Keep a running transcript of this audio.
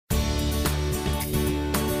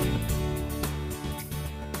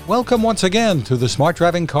Welcome once again to the Smart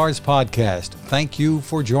Driving Cars podcast. Thank you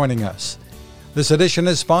for joining us. This edition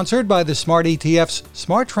is sponsored by the Smart ETF's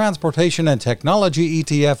Smart Transportation and Technology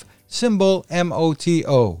ETF, symbol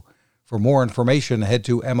MOTO. For more information, head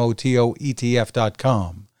to motoetf.com.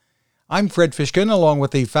 I'm Fred Fishkin, along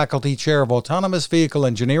with the Faculty Chair of Autonomous Vehicle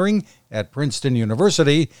Engineering at Princeton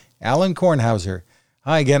University, Alan Kornhauser.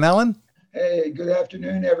 Hi again, Alan. Hey, good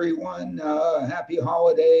afternoon, everyone. Happy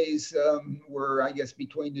holidays. We're, I guess,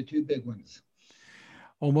 between the two big ones.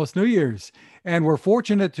 Almost New Year's. And we're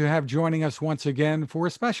fortunate to have joining us once again for a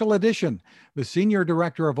special edition, the Senior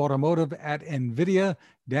Director of Automotive at NVIDIA,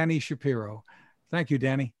 Danny Shapiro. Thank you,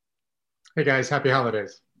 Danny. Hey, guys. Happy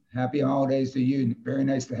holidays. Happy holidays to you. Very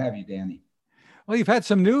nice to have you, Danny. Well, you've had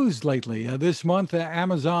some news lately. This month,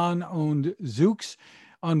 Amazon-owned Zoox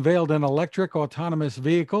unveiled an electric autonomous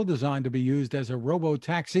vehicle designed to be used as a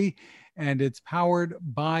robo-taxi, and it's powered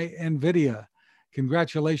by NVIDIA.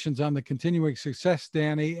 Congratulations on the continuing success,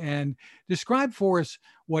 Danny, and describe for us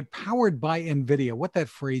what powered by NVIDIA, what that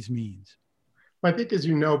phrase means. I think, as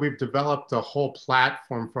you know, we've developed a whole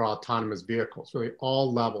platform for autonomous vehicles, really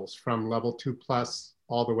all levels, from level 2+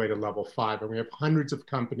 all the way to level 5. And we have hundreds of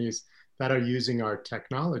companies that are using our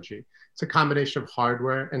technology. It's a combination of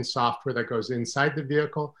hardware and software that goes inside the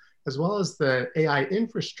vehicle, as well as the AI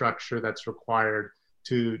infrastructure that's required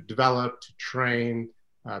to develop, to train,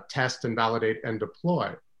 test and validate and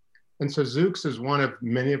deploy. And so Zoox is one of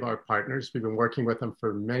many of our partners. We've been working with them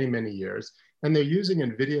for many, many years, and they're using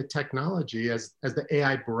NVIDIA technology as the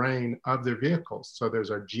AI brain of their vehicles. So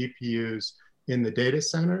there's our GPUs in the data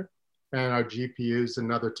center and our GPUs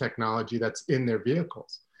and other technology that's in their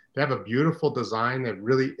vehicles. They have a beautiful design. They're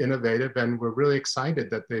really innovative, and we're really excited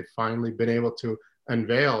that they've finally been able to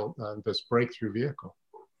unveil this breakthrough vehicle.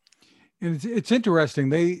 It's interesting.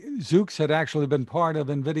 Zoox had actually been part of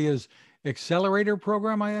NVIDIA's accelerator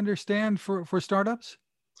program, I understand, for startups?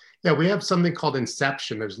 Yeah, we have something called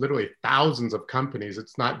Inception. There's literally thousands of companies.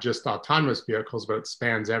 It's not just autonomous vehicles, but it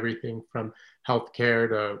spans everything from healthcare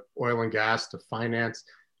to oil and gas to finance.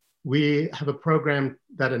 We have a program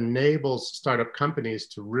that enables startup companies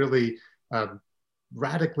to really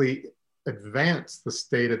radically advance the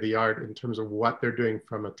state of the art in terms of what they're doing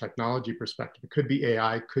from a technology perspective. It could be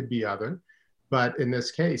AI, could be other. But in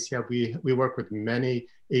this case, yeah, we work with many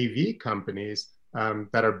AV companies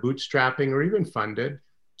that are bootstrapping or even funded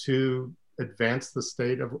to advance the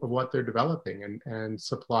state of what they're developing and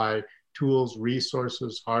supply tools,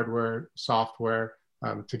 resources, hardware, software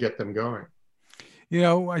to get them going. You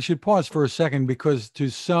know, I should pause for a second because to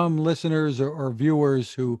some listeners or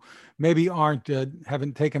viewers who maybe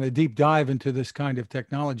haven't taken a deep dive into this kind of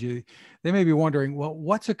technology, they may be wondering, well,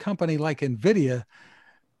 what's a company like NVIDIA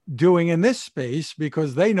doing in this space?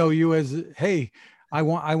 Because they know you as, hey, I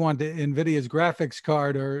want NVIDIA's graphics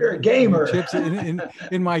card or you're a gamer. Chips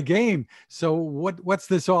in my game. So what's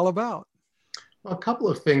this all about? Well, a couple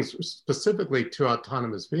of things specifically to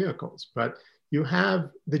autonomous vehicles, but you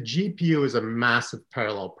have the GPU is a massive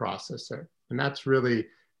parallel processor. And that's really,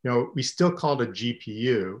 we still call it a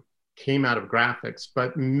GPU, came out of graphics,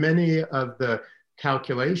 but many of the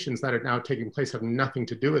calculations that are now taking place have nothing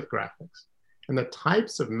to do with graphics. And the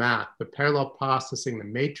types of math, the parallel processing, the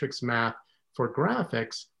matrix math for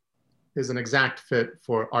graphics is an exact fit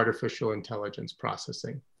for artificial intelligence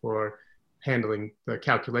processing, for handling the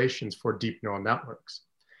calculations for deep neural networks.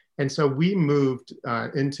 And so we moved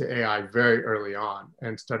into AI very early on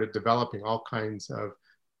and started developing all kinds of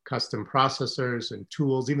custom processors and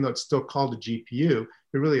tools. Even though it's still called a GPU,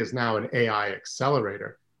 it really is now an AI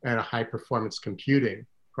accelerator and a high performance computing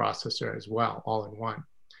processor as well, all in one.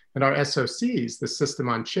 And our SoCs, the system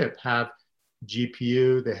on chip, have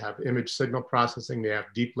GPU, they have image signal processing, they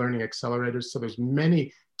have deep learning accelerators. So there's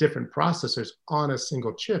many different processors on a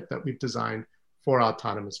single chip that we've designed for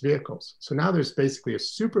autonomous vehicles. So now there's basically a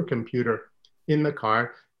supercomputer in the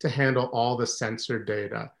car to handle all the sensor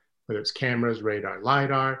data, whether it's cameras, radar,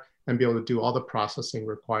 LiDAR, and be able to do all the processing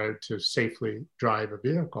required to safely drive a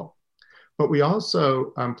vehicle. But we also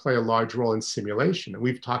play a large role in simulation, and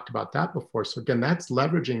we've talked about that before. So again, that's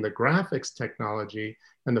leveraging the graphics technology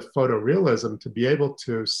and the photorealism to be able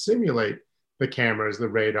to simulate the cameras, the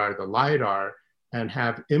radar, the LiDAR, and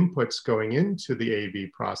have inputs going into the AV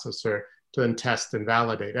processor to then test and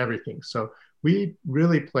validate everything. So we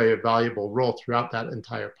really play a valuable role throughout that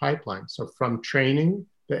entire pipeline. So from training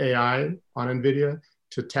the AI on NVIDIA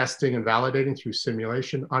to testing and validating through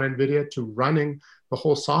simulation on NVIDIA to running the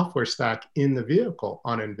whole software stack in the vehicle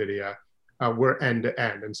on NVIDIA, we're end to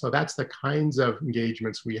end. And so that's the kinds of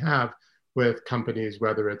engagements we have with companies,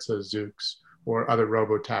 whether it's a Zoox or other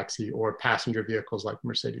robotaxi or passenger vehicles like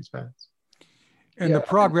Mercedes-Benz. And the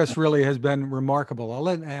progress really has been remarkable. I'll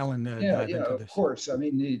let Alan dive into of this. course. I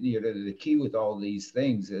mean, the key with all these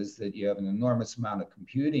things is that you have an enormous amount of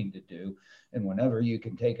computing to do, and whenever you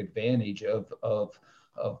can take advantage of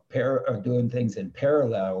doing things in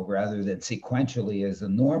parallel rather than sequentially is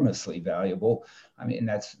enormously valuable. I mean,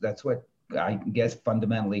 that's what I guess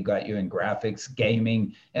fundamentally got you in graphics,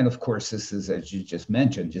 gaming, and of course, this is, as you just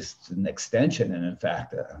mentioned, just an extension, and in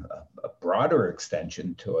fact, a broader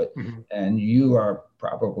extension to it. Mm-hmm. And you are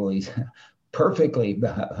probably perfectly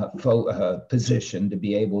positioned to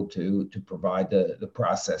be able to provide the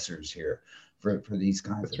processors here for these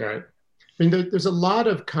kinds That's of. Right. I mean, there's a lot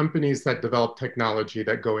of companies that develop technology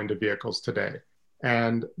that go into vehicles today,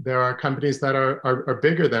 and there are companies that are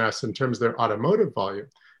bigger than us in terms of their automotive volume.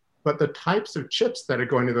 But the types of chips that are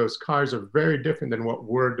going to those cars are very different than what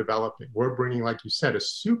we're developing. We're bringing, like you said, a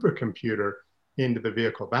supercomputer into the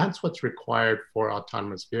vehicle. That's what's required for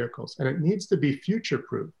autonomous vehicles. And it needs to be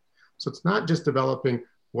future-proof. So it's not just developing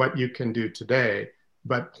what you can do today,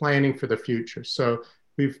 but planning for the future. So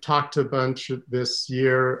we've talked a bunch this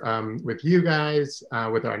year with you guys,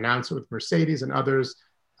 with our announcement with Mercedes and others,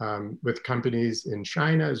 with companies in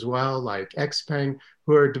China as well, like XPeng,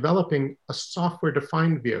 who are developing a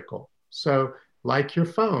software-defined vehicle. So like your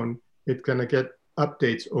phone, it's going to get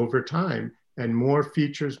updates over time, and more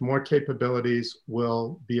features, more capabilities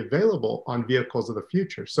will be available on vehicles of the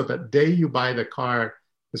future. So that day you buy the car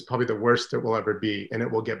is probably the worst it will ever be, and it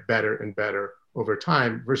will get better and better over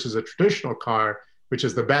time versus a traditional car, which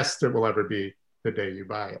is the best it will ever be the day you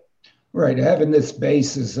buy it. Right, having this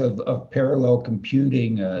basis of parallel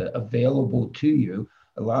computing available to you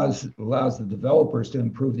allows the developers to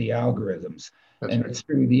improve the algorithms. That's and right. It's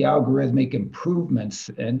through the algorithmic improvements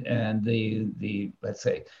and the let's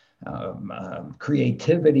say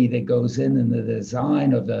creativity that goes in the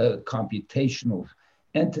design of the computational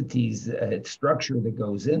entities, structure that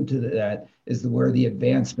goes into that is where the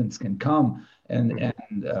advancements can come. And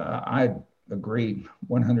I agree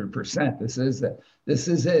 100%. This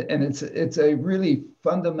is it, and it's a really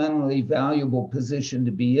fundamentally valuable position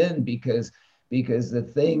to be in because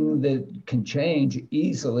the thing that can change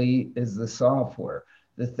easily is the software.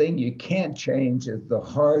 The thing you can't change is the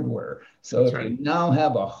hardware. So That's if right. you now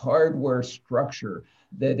have a hardware structure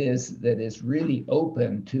that is really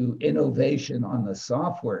open to innovation on the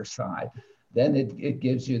software side, then it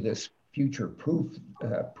gives you this future proof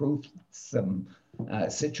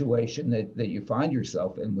situation that you find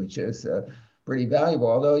yourself in, which is pretty valuable.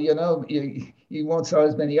 Although you won't sell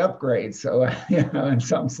as many upgrades, so in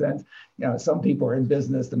some sense, some people are in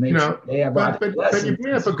business to make sure they have. But you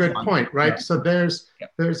bring up a good point, right? So there's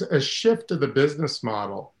a shift to the business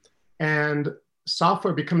model, and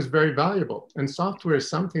software becomes very valuable. And software is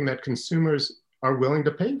something that consumers are willing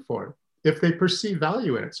to pay for if they perceive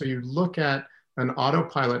value in it. So you look at an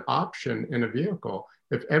autopilot option in a vehicle.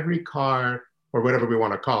 If every car, or whatever we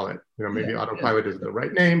want to call it, maybe autopilot isn't the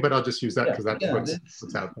right name, but I'll just use that because that's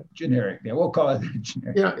what's out there. Generic. Yeah, we'll call it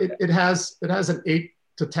generic. It has an $8,000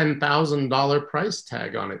 to $10,000 price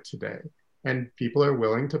tag on it today, and people are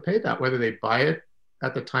willing to pay that, whether they buy it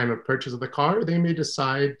at the time of purchase of the car, or they may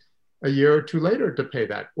decide a year or two later to pay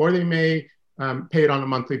that, or they may pay it on a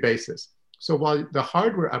monthly basis. So while the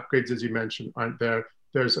hardware upgrades, as you mentioned, aren't there,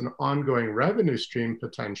 there's an ongoing revenue stream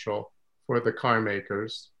potential for the car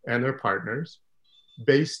makers and their partners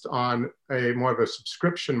based on a more of a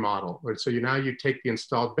subscription model. So now you take the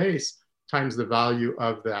installed base times the value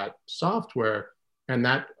of that software, and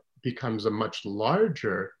that becomes a much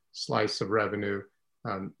larger slice of revenue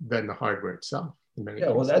than the hardware itself.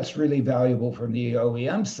 Well, that's really valuable from the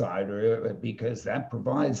OEM side, because that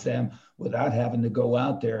provides them without having to go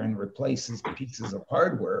out there and replace pieces of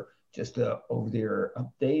hardware, just over their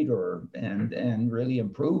update and really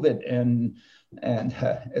improve it. And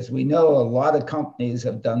as we know, a lot of companies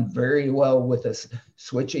have done very well with us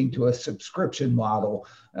switching to a subscription model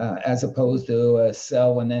as opposed to a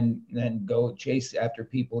sell and then go chase after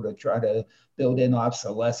people to try to build in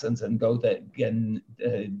obsolescence and go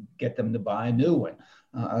get them to buy a new one.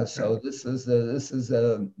 So this is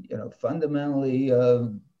a fundamentally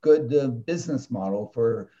good business model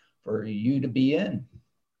for you to be in.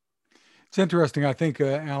 It's interesting. I think,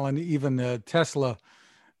 Alan, even Tesla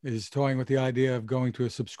is toying with the idea of going to a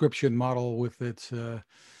subscription model with its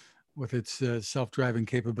with its self-driving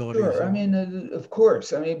capabilities. Sure. I mean, of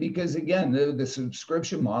course. I mean, because again, the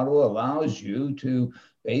subscription model allows you to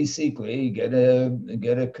basically get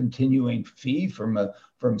a continuing fee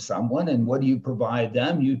from someone, and what do you provide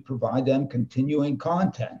them? You provide them continuing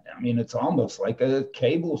content. I mean, it's almost like a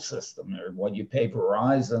cable system, or what you pay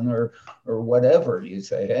Verizon or whatever. You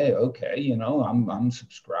say, hey, okay, you know, I'm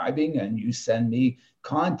subscribing, and you send me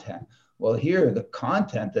content. Well, here the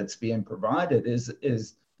content that's being provided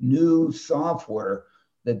is new software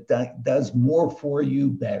that does more for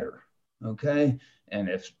you better. Okay, and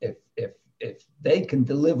if they can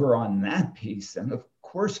deliver on that piece, then of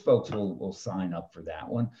course folks will sign up for that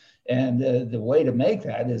one. And the way to make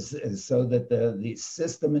that is so that the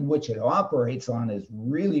system in which it operates on is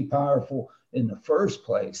really powerful in the first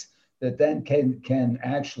place, that then can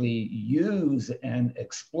actually use and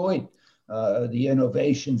exploit the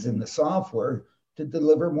innovations in the software to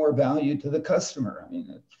deliver more value to the customer. I mean,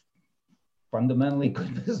 it's fundamentally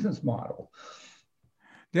good business model.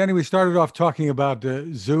 Danny, we started off talking about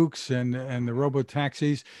Zoox and the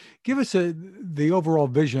robo-taxis. Give us the overall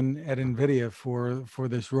vision at NVIDIA for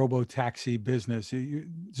this robo-taxi business.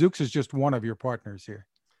 Zoox is just one of your partners here.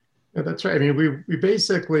 Yeah, that's right. I mean, we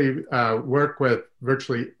basically work with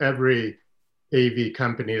virtually every AV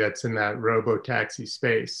company that's in that robo-taxi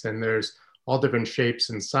space. And there's all different shapes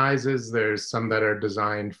and sizes. There's some that are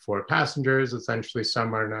designed for passengers. Essentially,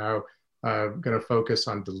 some are now going to focus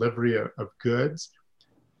on delivery of goods.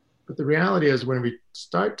 But the reality is, when we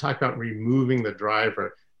start talking about removing the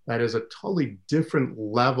driver, that is a totally different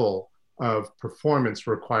level of performance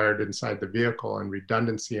required inside the vehicle, and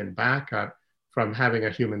redundancy and backup from having a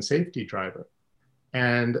human safety driver.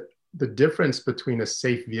 And the difference between a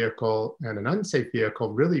safe vehicle and an unsafe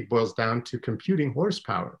vehicle really boils down to computing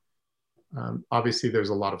horsepower. Obviously, there's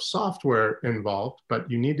a lot of software involved, but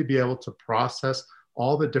you need to be able to process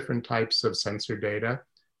all the different types of sensor data,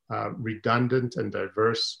 redundant and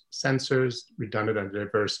diverse sensors, redundant and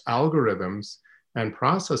diverse algorithms and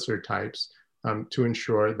processor types to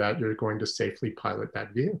ensure that you're going to safely pilot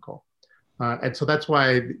that vehicle. And so that's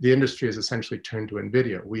why the industry is essentially turned to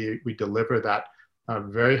NVIDIA. We deliver that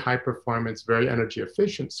very high performance, very energy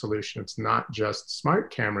efficient solution. It's not just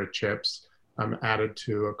smart camera chips added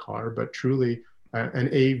to a car, but truly an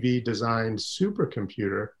AV designed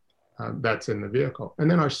supercomputer that's in the vehicle. And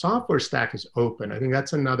then our software stack is open. I think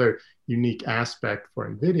that's another unique aspect for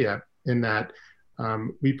NVIDIA, in that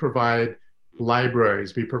we provide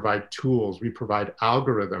libraries, we provide tools, we provide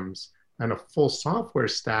algorithms, and a full software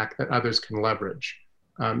stack that others can leverage.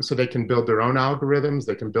 So they can build their own algorithms,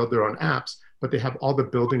 they can build their own apps, but they have all the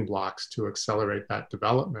building blocks to accelerate that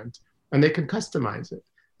development, and they can customize it.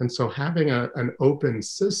 And so having an open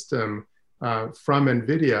system from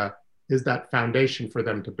NVIDIA is that foundation for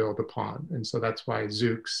them to build upon. And so that's why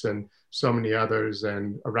Zoox and so many others,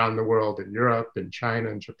 and around the world, in Europe, in China,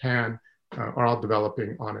 and Japan, are all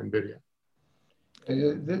developing on NVIDIA.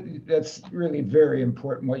 That's really very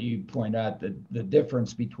important what you point out, the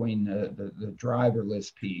difference between the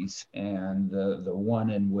driverless piece and the one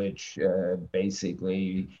in which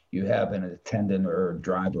basically you have an attendant or a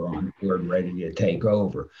driver on board ready to take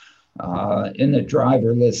over. In the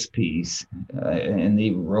driverless piece, in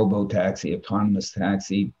the robo-taxi, autonomous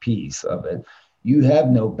taxi piece of it, you have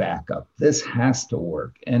no backup. This has to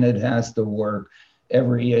work, and it has to work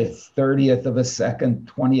every 30th of a second,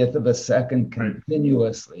 20th of a second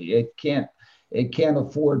continuously. It can't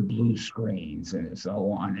afford blue screens and so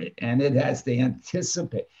on. And it has to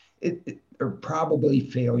anticipate it, or probably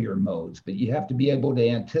failure modes, but you have to be able to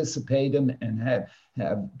anticipate them and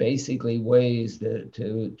have basically ways to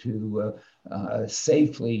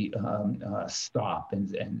safely stop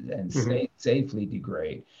and safely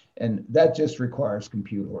degrade. And that just requires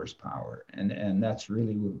compute horsepower. And that's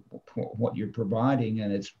really what you're providing.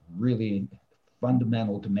 And it's really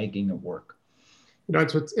fundamental to making it work. You know,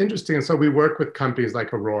 it's what's interesting. And so we work with companies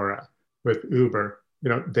like Aurora, with Uber. You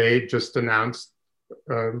know, they just announced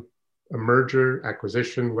a merger,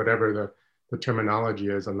 acquisition, whatever the terminology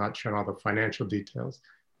is. I'm not sure on all the financial details.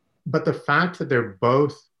 But the fact that they're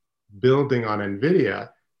both building on NVIDIA,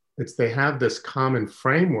 they have this common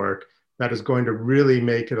framework that is going to really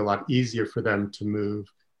make it a lot easier for them to move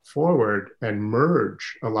forward and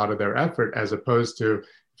merge a lot of their effort, as opposed to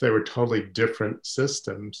if they were totally different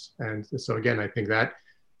systems. And so again, I think that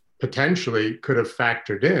potentially could have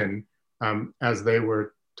factored in as they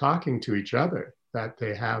were talking to each other, that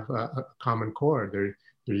they have a common core. They're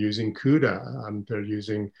using CUDA. They're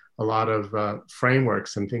using a lot of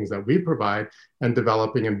frameworks and things that we provide, and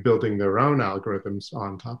developing and building their own algorithms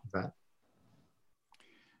on top of that.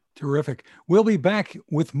 Terrific. We'll be back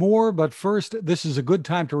with more, but first, this is a good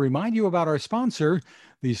time to remind you about our sponsor,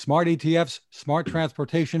 the Smart ETF's Smart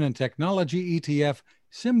Transportation and Technology ETF,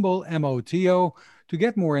 symbol MOTO. To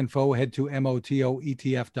get more info, head to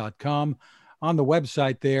motoetf.com. On the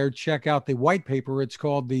website there, check out the white paper. It's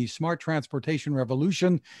called the Smart Transportation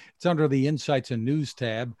Revolution. It's under the Insights and News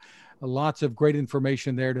tab. Lots of great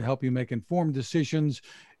information there to help you make informed decisions.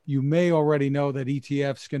 You may already know that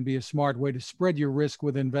ETFs can be a smart way to spread your risk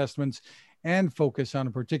with investments and focus on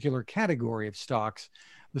a particular category of stocks.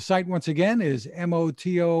 The site, once again, is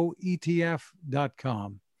motoetf.com.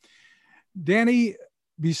 Danny,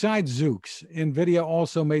 besides Zoox, NVIDIA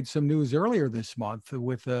also made some news earlier this month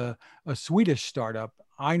with a Swedish startup,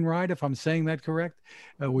 Einride, if I'm saying that correct,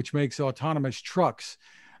 which makes autonomous trucks.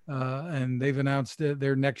 And they've announced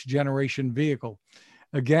their next generation vehicle.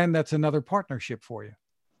 Again, that's another partnership for you.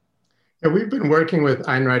 Yeah, we've been working with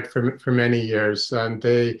Einride for many years.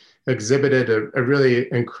 They exhibited a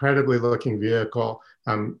really incredibly looking vehicle.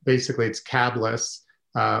 Basically, it's cabless,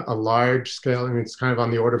 a large scale, I mean, it's kind of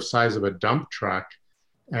on the order of size of a dump truck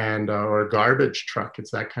and or a garbage truck.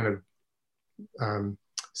 It's that kind of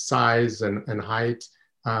size and height,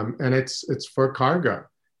 and it's for cargo.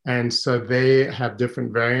 And so they have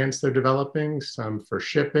different variants they're developing, some for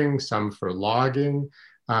shipping, some for logging.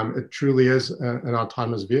 It truly is an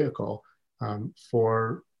autonomous vehicle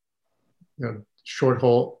for short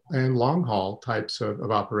haul and long haul types of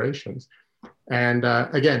operations. And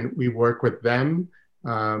again, we work with them.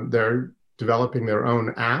 They're developing their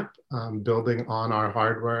own app, building on our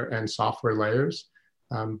hardware and software layers.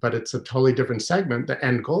 But it's a totally different segment. The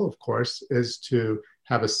end goal, of course, is to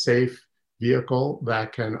have a safe vehicle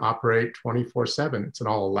that can operate 24/7. It's an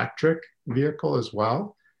all-electric vehicle as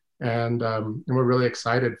well. And we're really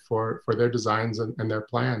excited for their designs and their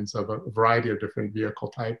plans of a variety of different vehicle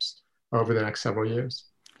types over the next several years.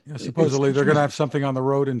 Yeah, supposedly they're going to have something on the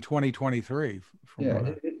road in 2023.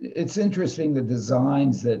 Yeah, it's interesting, the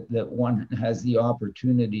designs that one has the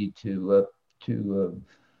opportunity to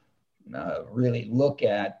really look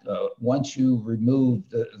at once you remove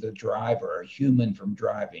the driver, a human, from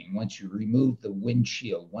driving, once you remove the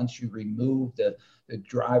windshield, once you remove the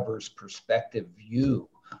driver's perspective view,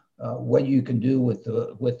 what you can do with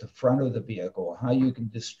the front of the vehicle, how you can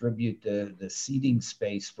distribute the seating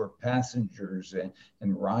space for passengers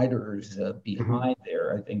and riders behind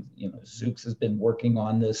there. I think Zoox has been working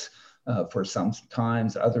on this for some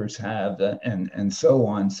times, others have, and so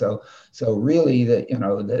on. So really,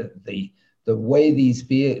 the way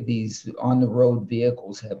these on the road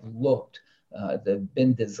vehicles have looked, they've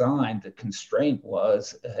been designed. The constraint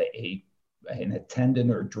was an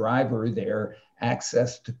attendant or driver there,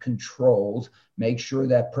 access to controls, make sure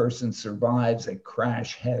that person survives a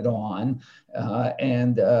crash head on,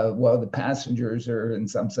 and the passengers are in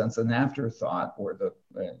some sense an afterthought, or the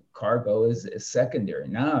cargo is secondary.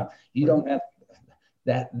 Now you don't have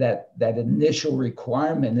that initial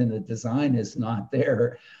requirement in the design is not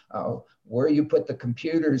there. Where you put the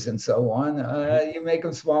computers and so on, you make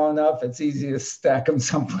them small enough, it's easy to stack them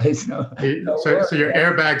someplace. So your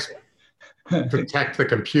airbags protect the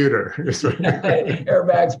computer.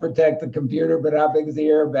 Airbags protect the computer, but how big is the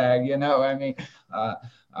airbag?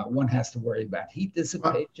 One has to worry about heat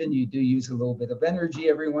dissipation. You do use a little bit of energy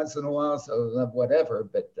every once in a while, so whatever.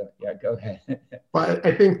 But yeah, go ahead. Well,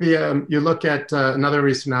 I think you look at another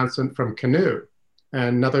recent announcement from Canoo,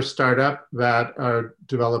 another startup that are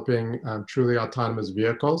developing truly autonomous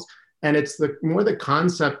vehicles, and it's more the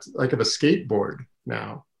concept like of a skateboard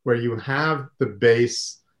now, where you have the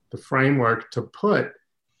base, the framework to put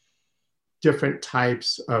different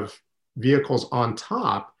types of vehicles on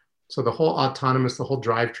top. So the whole autonomous, the whole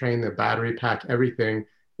drivetrain, the battery pack, everything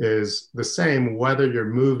is the same, whether you're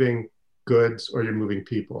moving goods or you're moving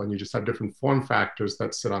people. And you just have different form factors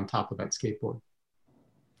that sit on top of that skateboard.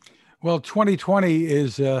 Well, 2020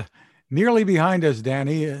 is nearly behind us,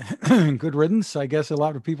 Danny. Good riddance, I guess a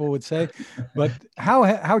lot of people would say. But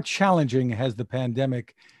how challenging has the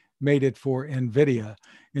pandemic made it for NVIDIA?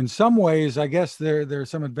 In some ways, I guess there are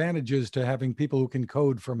some advantages to having people who can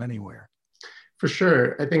code from anywhere. For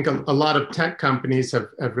sure. I think a lot of tech companies have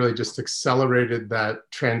really just accelerated that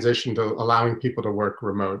transition to allowing people to work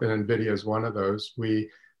remote. And NVIDIA is one of those. We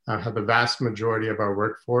have the vast majority of our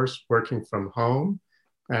workforce working from home,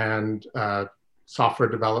 and software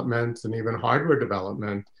development and even hardware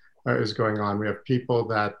development is going on. We have people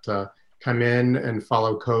that come in and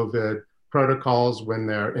follow COVID protocols when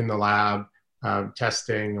they're in the lab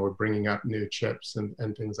testing or bringing up new chips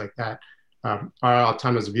and things like that. Our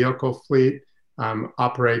autonomous vehicle fleet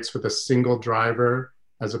operates with a single driver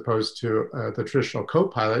as opposed to the traditional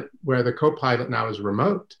co-pilot, where the co-pilot now is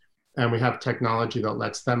remote. And we have technology that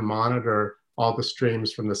lets them monitor all the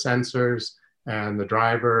streams from the sensors and the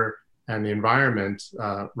driver and the environment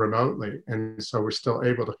remotely. And so we're still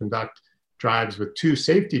able to conduct drives with 2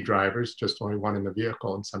 safety drivers, just only one in the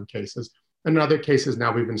vehicle in some cases. And in other cases,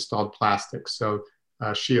 now we've installed plastics, so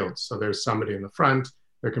shields. So there's somebody in the front,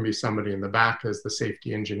 there can be somebody in the back as the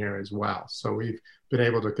safety engineer as well. So we've been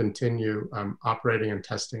able to continue operating and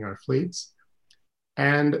testing our fleets.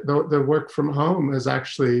 And the work from home has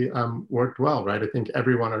actually worked well, right? I think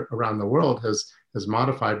everyone around the world has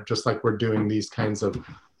modified, just like we're doing these kinds of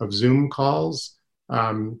Zoom calls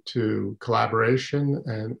to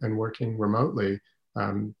collaboration and working remotely.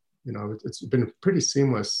 It's been pretty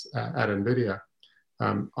seamless at NVIDIA.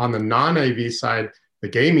 On the non-AV side, the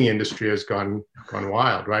gaming industry has gone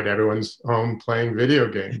wild, right? Everyone's home playing video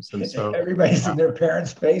games, and so everybody's in their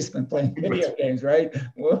parents' basement playing video games, right?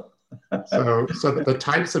 So the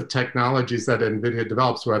types of technologies that NVIDIA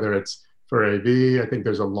develops, whether it's for AV, I think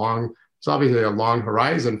there's obviously a long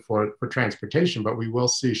horizon for transportation, but we will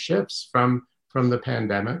see shifts from the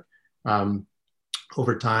pandemic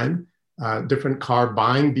over time. Different car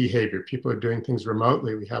buying behavior. People are doing things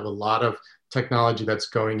remotely. We have a lot of technology that's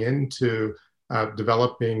going into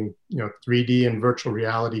developing 3D and virtual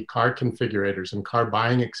reality car configurators and car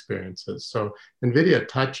buying experiences. So NVIDIA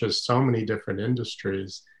touches so many different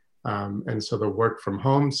industries. And so the work from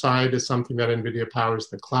home side is something that NVIDIA powers,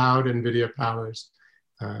 the cloud NVIDIA powers,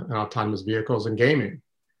 and autonomous vehicles and gaming.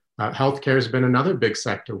 Healthcare has been another big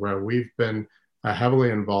sector where we've been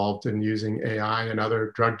heavily involved in using AI and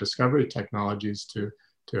other drug discovery technologies to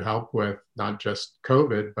help with not just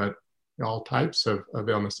COVID, but all types of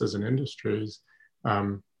illnesses and industries.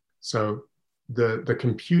 So the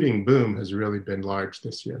computing boom has really been large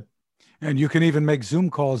this year. And you can even make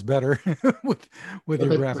Zoom calls better with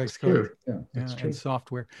your graphics card and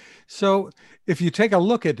software. So if you take a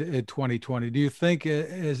look at 2020, do you think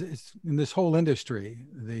as in this whole industry,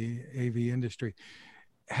 the AV industry,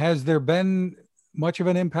 has there been much of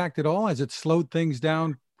an impact at all? Has it slowed things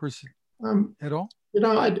down at all?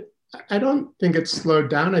 I don't think it's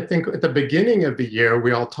slowed down. I think at the beginning of the year,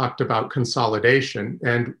 we all talked about consolidation,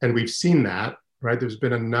 and we've seen that, right? There's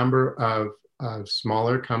been a number of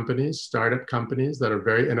smaller companies, startup companies that are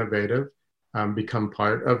very innovative, become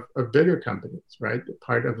part of bigger companies, right?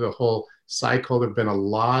 Part of the whole cycle, there've been a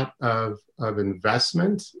lot of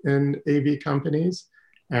investment in AV companies.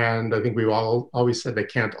 And I think we've always said they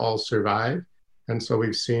can't all survive. And so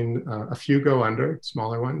we've seen a few go under,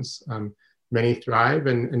 smaller ones, many thrive,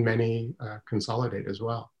 and many consolidate as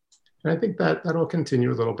well. And I think that'll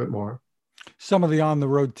continue a little bit more. Some of the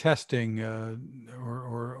on-the-road testing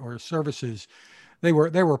or services, they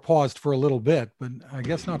were paused for a little bit, but I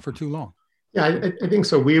guess not for too long. Yeah, I think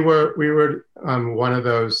so. We were one of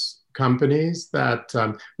those companies that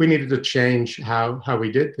we needed to change how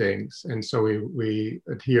we did things, and so we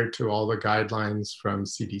adhered to all the guidelines from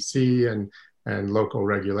CDC and local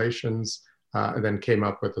regulations, and then came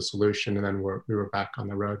up with a solution, and then we were back on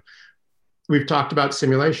the road. We've talked about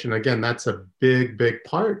simulation. Again, that's a big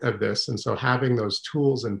part of this. And so having those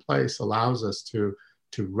tools in place allows us to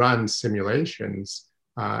run simulations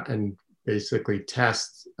and basically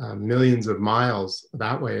test millions of miles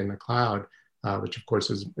that way in the cloud, which of course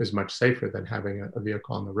is much safer than having a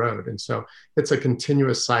vehicle on the road. And so it's a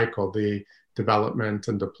continuous cycle, the development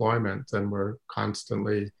and deployment, and we're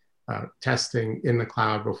constantly testing in the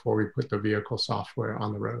cloud before we put the vehicle software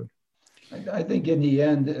on the road. I think in the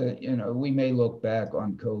end, we may look back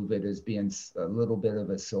on COVID as being a little bit of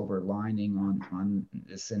a silver lining on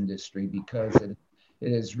this industry, because it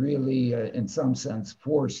has really, in some sense,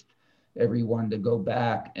 forced everyone to go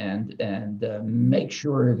back and make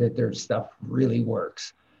sure that their stuff really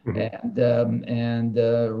works, mm-hmm.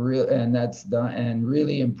 and that's done, and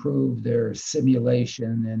really improve their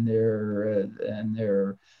simulation and the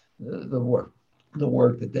work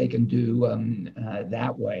that they can do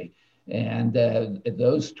that way. And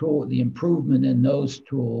those tools, the improvement in those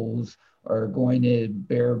tools are going to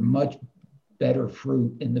bear much better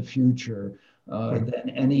fruit in the future than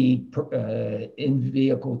any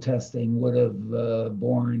in-vehicle testing would have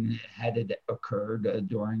borne had it occurred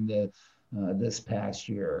during this past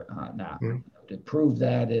year. Now, to prove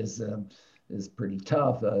that is pretty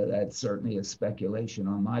tough. That's certainly a speculation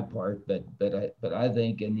on my part, but I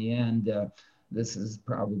think in the end, this is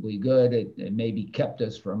probably good. It maybe kept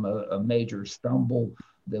us from a major stumble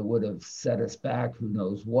that would have set us back, who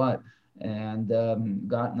knows what, and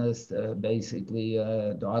gotten us to basically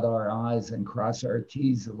dot our I's and cross our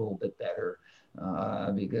T's a little bit better,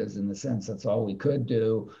 because in the sense, that's all we could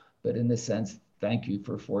do. But in the sense, thank you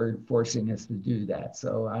for forcing us to do that.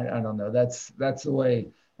 So I don't know. That's the way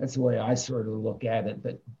That's the way I sort of look at it.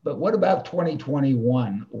 But what about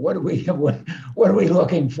 2021? What are we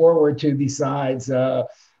looking forward to besides a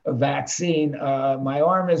vaccine? My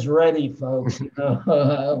arm is ready, folks.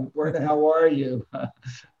 Where the hell are you?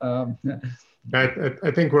 um,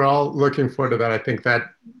 I think we're all looking forward to that. I think that,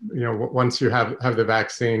 once you have the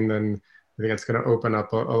vaccine, then I think it's going to open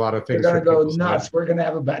up a lot of things. We're going to go nuts. We're going to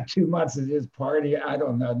have about 2 months of this party. I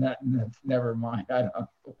don't know. Never mind. I don't.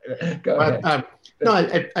 Go ahead. No,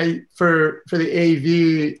 I for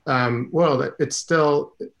the AV world, it's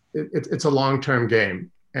still it's a long-term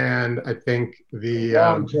game, and I think the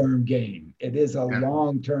long-term game. It is a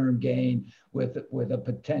long-term game with a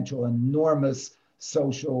potential enormous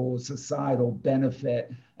social societal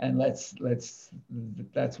benefit, and that's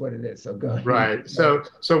what it is. So go ahead. Right. So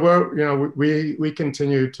we're we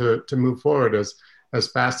continue to move forward as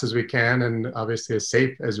fast as we can, and obviously as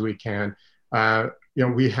safe as we can.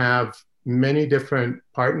 We have many different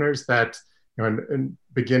partners that, in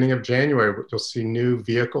beginning of January, you'll see new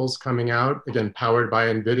vehicles coming out, again powered by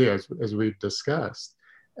NVIDIA, as we've discussed,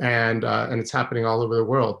 and it's happening all over the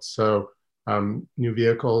world. So new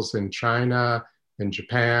vehicles in China, in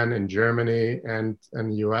Japan, in Germany, and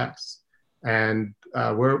the US. And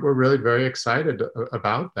we're really very excited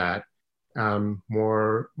about that.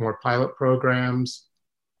 More pilot programs.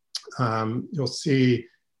 You'll see,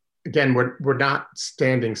 again, we're not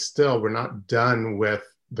standing still. We're not done with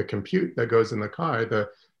the compute that goes in the car. The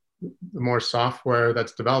more software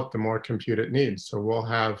that's developed, the more compute it needs. So we'll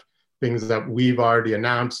have things that we've already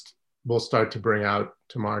announced, we'll start to bring out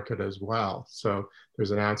to market as well. So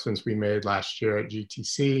there's announcements we made last year at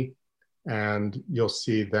GTC, and you'll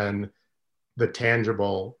see then the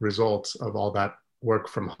tangible results of all that work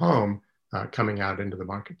from home coming out into the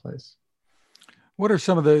marketplace. What are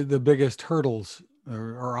some of the biggest hurdles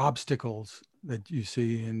or obstacles that you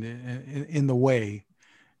see in the way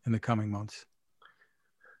in the coming months?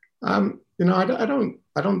 I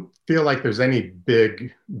don't feel like there's any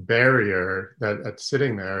big barrier that's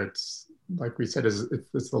sitting there. It's like we said,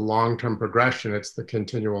 it's the long-term progression. It's the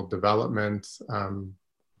continual development,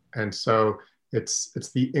 and so it's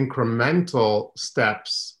the incremental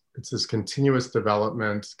steps. It's this continuous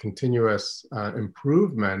development, continuous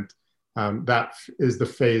improvement. That is the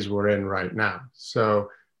phase we're in right now. So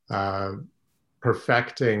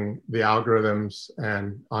perfecting the algorithms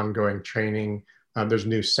and ongoing training. There's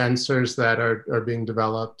new sensors that are being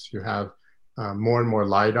developed. You have more and more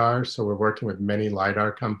LiDAR. So we're working with many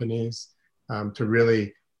LiDAR companies to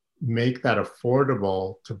really make that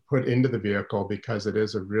affordable to put into the vehicle, because it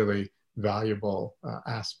is a really valuable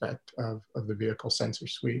aspect of the vehicle sensor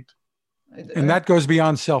suite. And that goes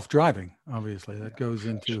beyond self-driving, obviously. That goes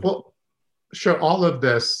into... Well, sure. All of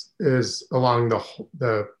this is along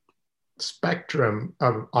the spectrum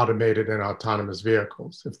of automated and autonomous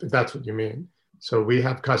vehicles, if that's what you mean. So we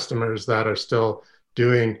have customers that are still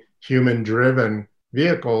doing human-driven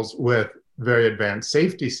vehicles with very advanced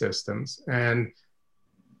safety systems. And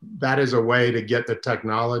that is a way to get the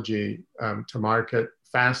technology to market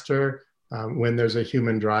faster. When there's a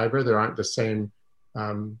human driver, there aren't the same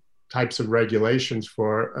types of regulations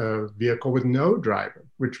for a vehicle with no driver,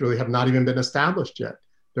 which really have not even been established yet.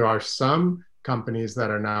 There are some companies that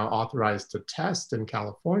are now authorized to test in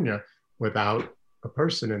California without a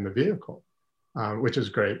person in the vehicle, which is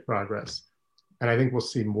great progress. And I think we'll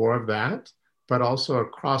see more of that, but also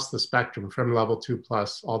across the spectrum from level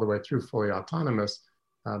 2+ all the way through fully autonomous,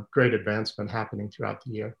 great advancement happening throughout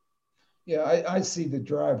the year. Yeah, I see the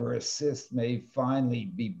driver assist may finally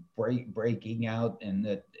be breaking out, in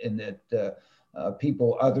that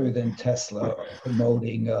people other than Tesla are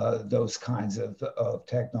promoting those kinds of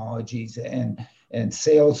technologies, and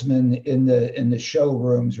salesmen in the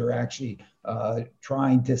showrooms are actually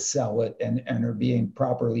trying to sell it, and are being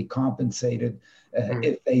properly compensated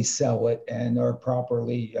if they sell it, and are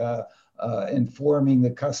properly informing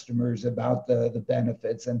the customers about the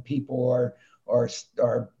benefits, and people are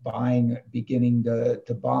beginning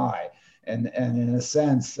to buy, and in a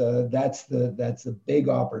sense that's the big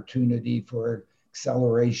opportunity for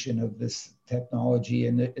acceleration of this technology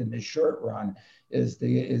in the short run, is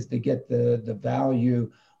to get the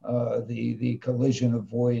value, the collision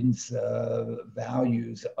avoidance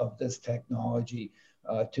values of this technology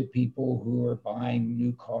to people who are buying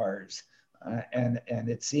new cars, and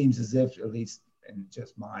it seems as if, at least in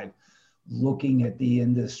just my looking at the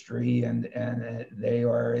industry, and they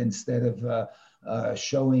are, instead of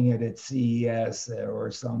showing it at CES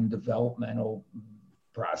or some developmental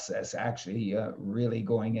process, actually really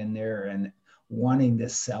going in there and wanting to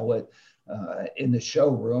sell it in the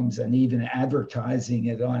showrooms, and even advertising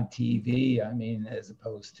it on TV. I mean, as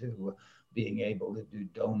opposed to being able to do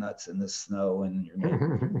donuts in the snow and your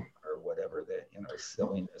neighbor or whatever that,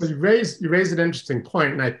 silliness. Well, you raise an interesting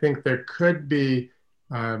point, and I think there could be,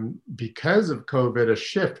 because of COVID, a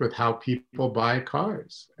shift with how people buy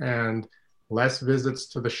cars, and less visits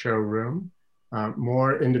to the showroom,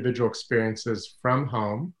 more individual experiences from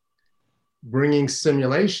home. Bringing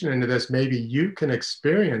simulation into this, maybe you can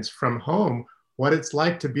experience from home what it's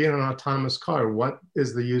like to be in an autonomous car. What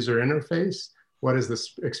is the user interface? What is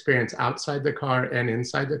the experience outside the car and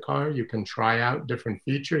inside the car? You can try out different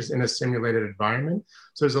features in a simulated environment.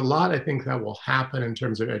 So there's a lot, I think, that will happen in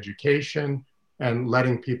terms of education and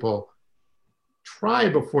letting people try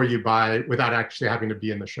before you buy without actually having to be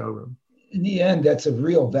in the showroom. In the end, that's a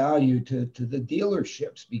real value to the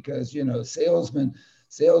dealerships, because,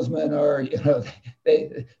 salesmen are,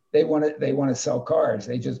 they want to sell cars.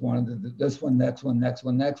 They just want this one, next one, next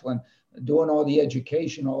one, next one, doing all the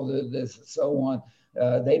education, all this, so on.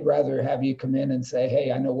 They'd rather have you come in and say,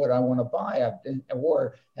 hey, I know what I want to buy,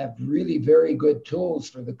 or have really very good tools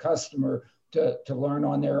for the customer to learn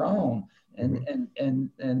on their own.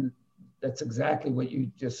 And that's exactly what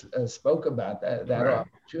you just spoke about. That right.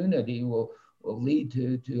 Opportunity will lead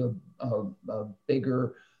to a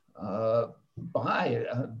bigger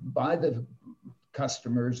by the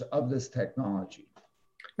customers of this technology.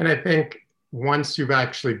 And I think once you've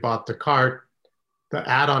actually bought the car, the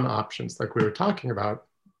add-on options like we were talking about,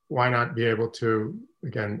 why not be able to,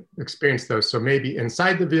 again, experience those? So maybe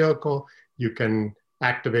inside the vehicle, you can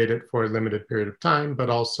activate it for a limited period of time, but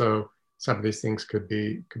also some of these things could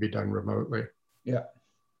be done remotely. Yeah.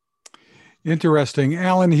 Interesting.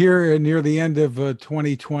 Alan, here near the end of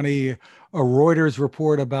 2020, a Reuters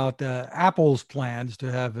report about Apple's plans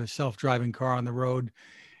to have a self-driving car on the road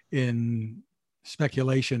in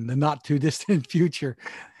speculation, the not too distant future,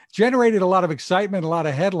 generated a lot of excitement, a lot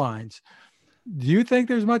of headlines. Do you think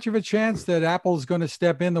there's much of a chance that Apple's going to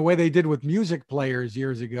step in the way they did with music players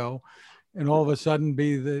years ago and all of a sudden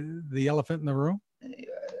be the elephant in the room?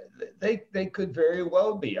 They could very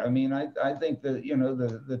well be. I mean, I think that,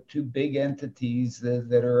 the two big entities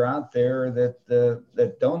that are out there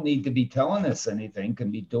that don't need to be telling us anything can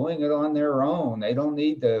be doing it on their own. They don't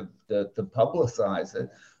need to publicize it,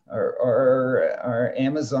 are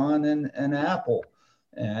Amazon and Apple.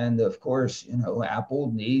 And of course,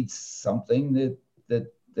 Apple needs something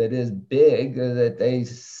that is big that they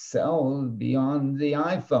sell beyond the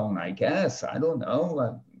iPhone, I guess. I don't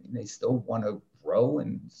know. They still want to grow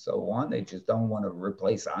and so on. They just don't want to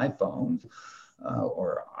replace iPhones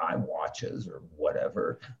or iWatches or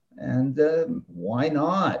whatever. And why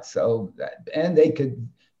not? So and they could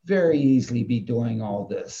very easily be doing all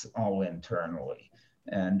this all internally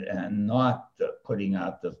and not putting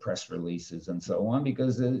out the press releases and so on,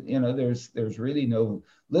 because there's really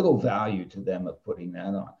little value to them of putting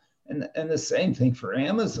that on. And the same thing for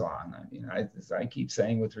Amazon. I mean, as I keep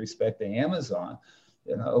saying with respect to Amazon,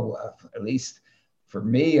 at least for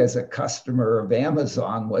me as a customer of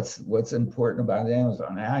Amazon, what's important about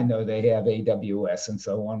Amazon? I know they have AWS and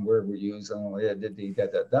so on where we're using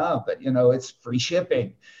but it's free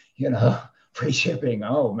shipping, free shipping.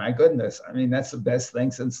 Oh my goodness. I mean, that's the best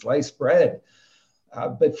thing since sliced bread.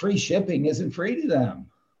 But free shipping isn't free to them.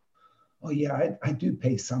 Oh yeah, I do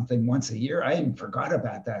pay something once a year. I even forgot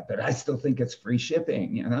about that, but I still think it's free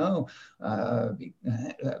shipping,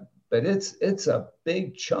 but it's a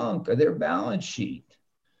big chunk of their balance sheet.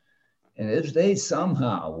 And if they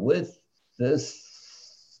somehow, with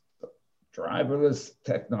this driverless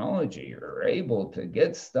technology, are able to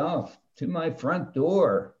get stuff to my front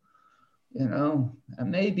door, and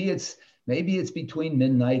maybe it's between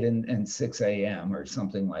midnight and 6 a.m. or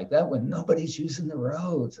something like that when nobody's using the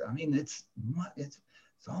roads. I mean, it's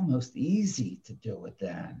almost easy to do it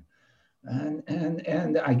then.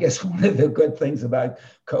 And I guess one of the good things about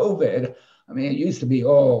COVID, I mean, it used to be,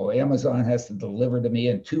 Amazon has to deliver to me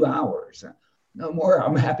in 2 hours. No more.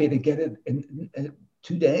 I'm happy to get it in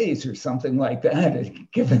 2 days or something like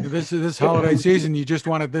that. Given this holiday season, you just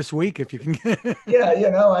want it this week if you can get it. Yeah,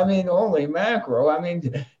 I mean, holy mackerel. I mean,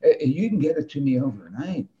 you can get it to me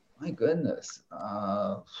overnight. My goodness.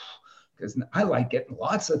 Because I like getting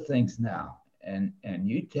lots of things now. And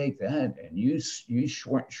you take that and you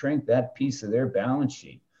shrink that piece of their balance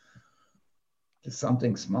sheet to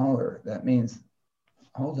something smaller. That means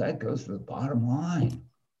all that goes to the bottom line.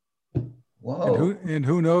 Whoa. And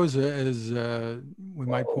who knows, as we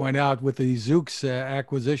might point out with the Zoox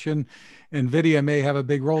acquisition, NVIDIA may have a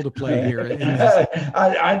big role to play here.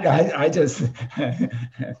 I just,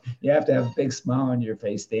 you have to have a big smile on your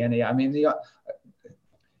face, Danny. I mean,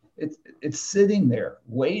 it's sitting there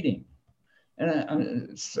waiting.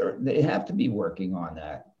 And they have to be working on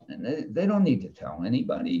that. And they don't need to tell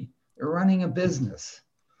anybody. They're running a business.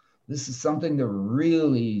 This is something to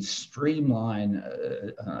really streamline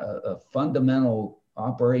a fundamental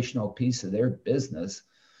operational piece of their business.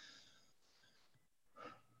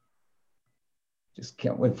 Just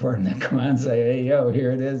can't wait for them to come out and say, hey, yo,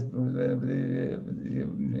 here it is.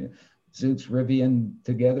 Zoox, Rivian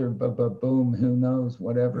together, boom, who knows,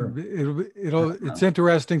 whatever. It's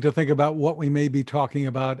interesting to think about what we may be talking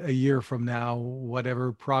about a year from now,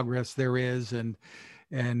 whatever progress there is, and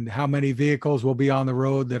how many vehicles will be on the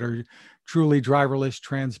road that are truly driverless,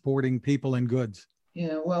 transporting people and goods.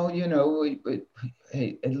 Yeah, well,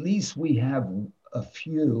 hey, at least we have a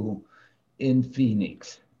few in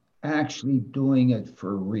Phoenix actually doing it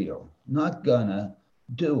for real, not gonna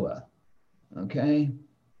do it, okay?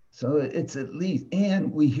 So it's at least,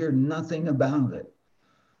 and we hear nothing about it.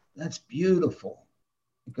 That's beautiful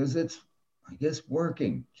because it's, I guess,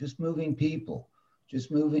 working, just moving people,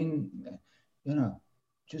 just moving,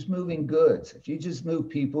 just moving goods. If you just move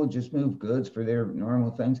people, just move goods for their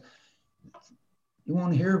normal things, you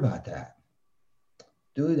won't hear about that.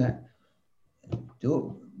 Do that.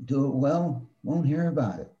 Do it well, won't hear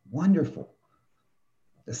about it. Wonderful.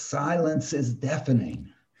 The silence is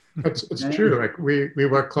deafening. It's true. Like we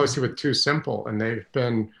work closely with TuSimple, and they've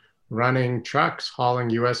been running trucks hauling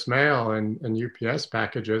U.S. mail and UPS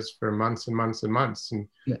packages for months and months and months. And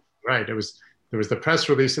yeah. Right, there was the press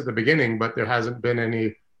release at the beginning, but there hasn't been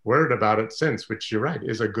any word about it since, which you're right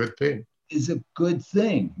is a good thing. Is a good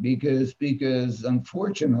thing because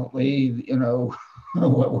unfortunately,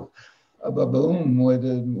 a baboon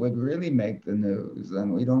would really make the news,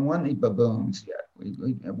 and we don't want any baboons yet. We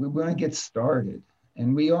want to get started.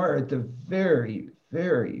 And we are at the very,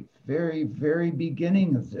 very, very, very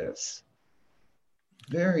beginning of this.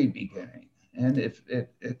 Very beginning. And if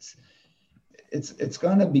it's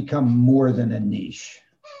going to become more than a niche.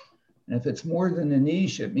 And if it's more than a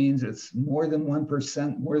niche, it means it's more than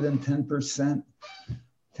 1%, more than 10%.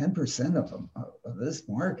 10% of this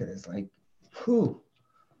market is like, whew.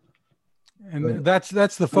 And that's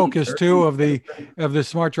the focus too of the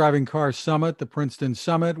Smart Driving Car Summit, the Princeton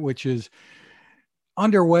Summit, which is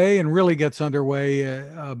underway and really gets underway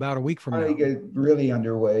about a week from now. Get really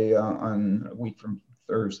underway on a week from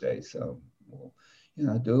Thursday. So we'll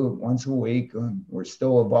do it once a week. We're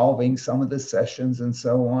still evolving some of the sessions and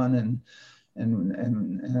so on,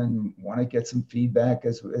 and want to get some feedback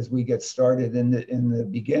as we get started. In the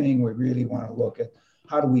beginning, we really want to look at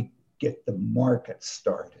how do we get the market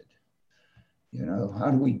started. How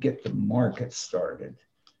do we get the market started?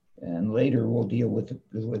 And later we'll deal with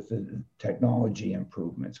the technology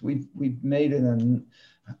improvements. We've made it an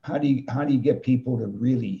how do you get people to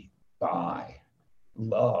really buy,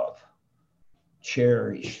 love,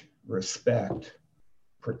 cherish, respect,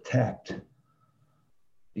 protect?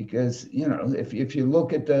 Because if you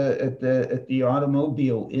look at the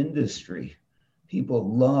automobile industry,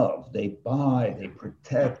 people love, they buy, they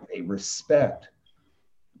protect, they respect.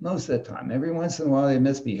 Most of the time, every once in a while they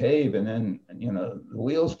misbehave, and then the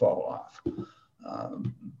wheels fall off.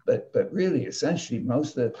 But really, essentially,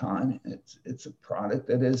 most of the time, it's a product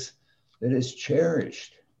that is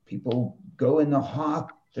cherished. People go in the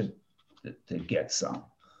hawk to get some.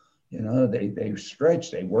 They stretch,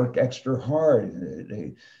 they work extra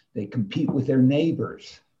hard, they compete with their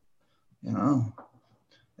neighbors.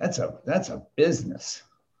 That's a business.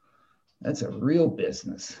 That's a real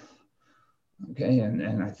business. Okay,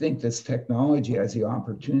 and I think this technology has the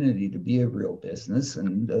opportunity to be a real business,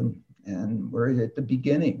 and we're at the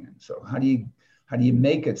beginning. So how do you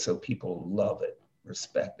make it so people love it,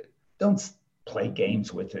 respect it? Don't play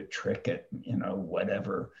games with it, trick it,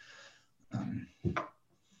 whatever.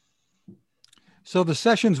 So the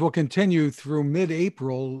sessions will continue through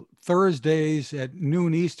mid-April, Thursdays at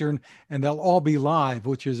noon Eastern, and they'll all be live,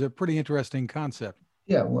 which is a pretty interesting concept.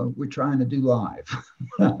 Yeah, well, we're trying to do live.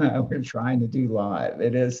 We're trying to do live.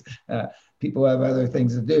 It is, people have other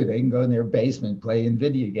things to do. They can go in their basement playing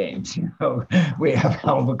video games. We have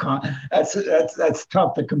hell of a that's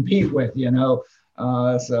tough to compete with. Yeah,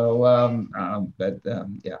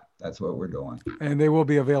 that's what we're doing. And they will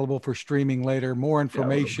be available for streaming later. More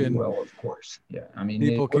information. Well, of course. Yeah, I mean,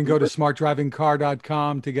 people can go to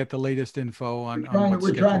smartdrivingcar.com to get the latest info on.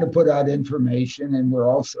 We're trying to put out information, and we're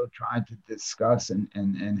also trying to discuss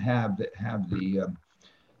and have the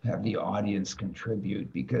audience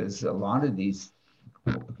contribute, because a lot of these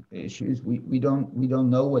issues we don't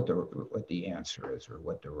know what the answer is or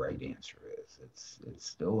what the right answer is. It's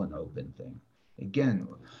still an open thing. Again,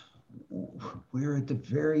 we're at the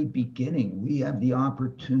very beginning. We have the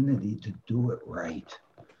opportunity to do it right.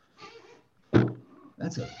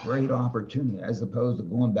 That's a great opportunity, as opposed to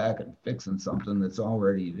going back and fixing something that's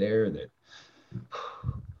already there. That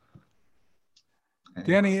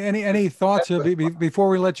Danny, any thoughts before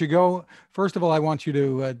we let you go? First of all, I want you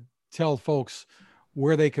to tell folks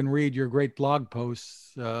where they can read your great blog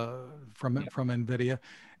posts from NVIDIA.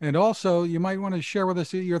 And also, you might want to share with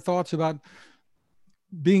us your thoughts about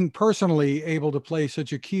being personally able to play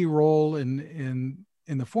such a key role in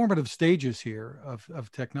the formative stages here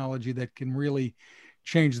of technology that can really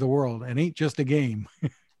change the world and ain't just a game.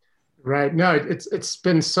 Right. No, it's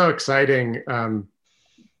been so exciting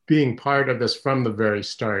being part of this from the very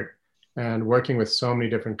start and working with so many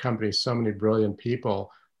different companies, so many brilliant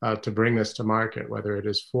people to bring this to market, whether it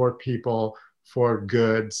is for people, for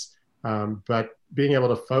goods, but being able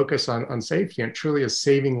to focus on safety and truly is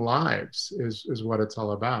saving lives is what it's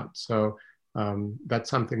all about. So that's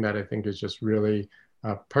something that I think is just really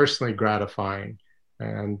personally gratifying.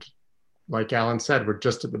 And like Alan said, we're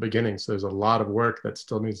just at the beginning. So there's a lot of work that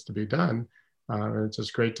still needs to be done. And it's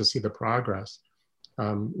just great to see the progress.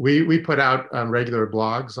 We put out regular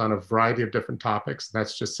blogs on a variety of different topics.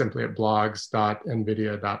 That's just simply at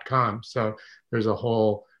blogs.nvidia.com. So there's a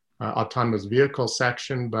whole autonomous vehicle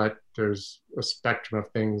section, but there's a spectrum of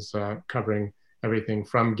things covering everything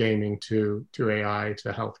from gaming to AI to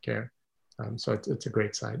healthcare. So it's a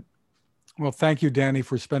great site. Well, thank you, Danny,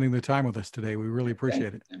 for spending the time with us today. We really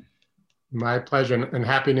appreciate it. My pleasure, and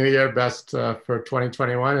Happy New Year. Best for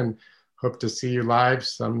 2021, and hope to see you live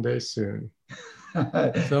someday soon.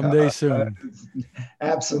 Someday soon.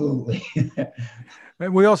 Absolutely.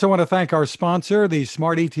 And we also want to thank our sponsor, the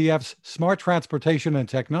Smart ETF's Smart Transportation and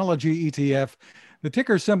Technology ETF. The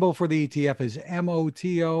ticker symbol for the ETF is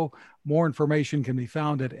MOTO. More information can be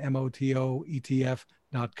found at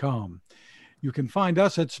motoetf.com. You can find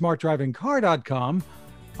us at smartdrivingcar.com.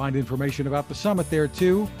 Find information about the summit there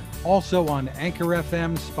too. Also on Anchor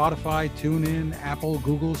FM, Spotify, TuneIn, Apple,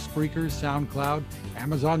 Google, Spreaker, SoundCloud,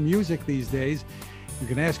 Amazon Music these days. You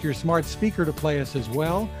can ask your smart speaker to play us as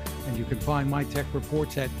well. And you can find my tech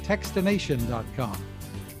reports at techstination.com.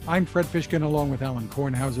 I'm Fred Fishkin along with Alan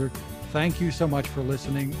Kornhauser. Thank you so much for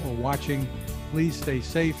listening or watching. Please stay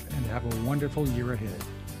safe and have a wonderful year ahead.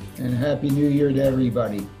 And Happy New Year to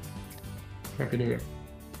everybody. Happy New Year.